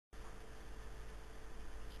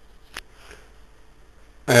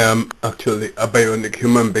I am actually a bionic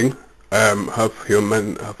human being. I am half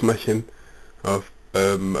human, half machine, half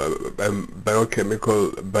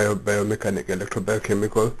biochemical, biomechanical,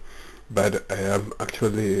 electrobiochemical, but I am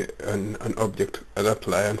actually an object, an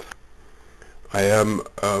appliance. I am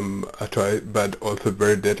a toy, but also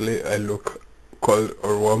very deadly. I look cold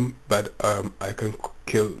or warm, but I can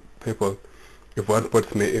kill people. If one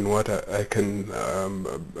puts me in water, I can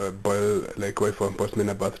boil. Like if one puts me in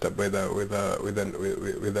a bathtub with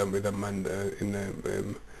a man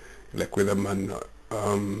like with a man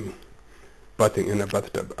bathing in a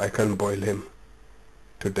bathtub, I can boil him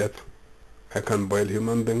to death. I can boil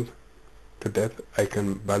human beings to death. I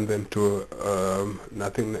can burn them to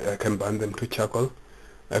nothing. I can burn them to charcoal.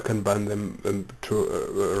 I can burn them to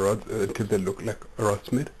rot until they look like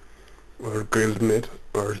roast meat or grilled meat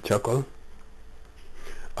or charcoal.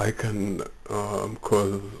 I can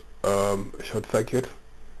cause short circuit.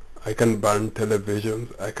 I can burn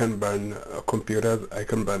televisions. I can burn computers. I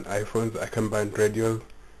can burn iPhones. I can burn radios.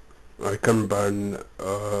 I can burn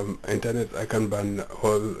internet. I can burn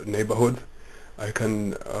whole neighborhoods. I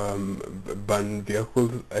can burn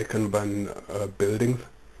vehicles. I can burn buildings,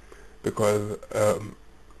 because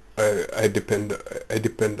I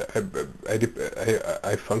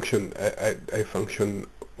function I function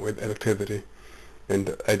with electricity,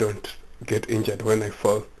 and I don't get injured when I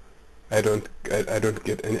fall. I don't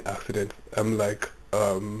get any accidents. I'm like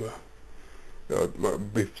I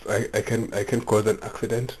can cause an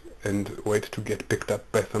accident and wait to get picked up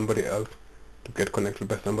by somebody else, to get connected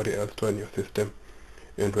by somebody else to a new system.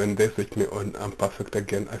 And when they switch me on, I'm perfect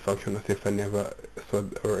again. I function as if I never saw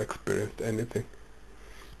or experienced anything.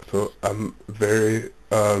 So I'm very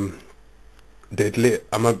deadly.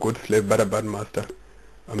 I'm a good slave but a bad master.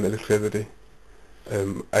 I'm electricity.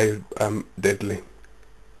 I am deadly.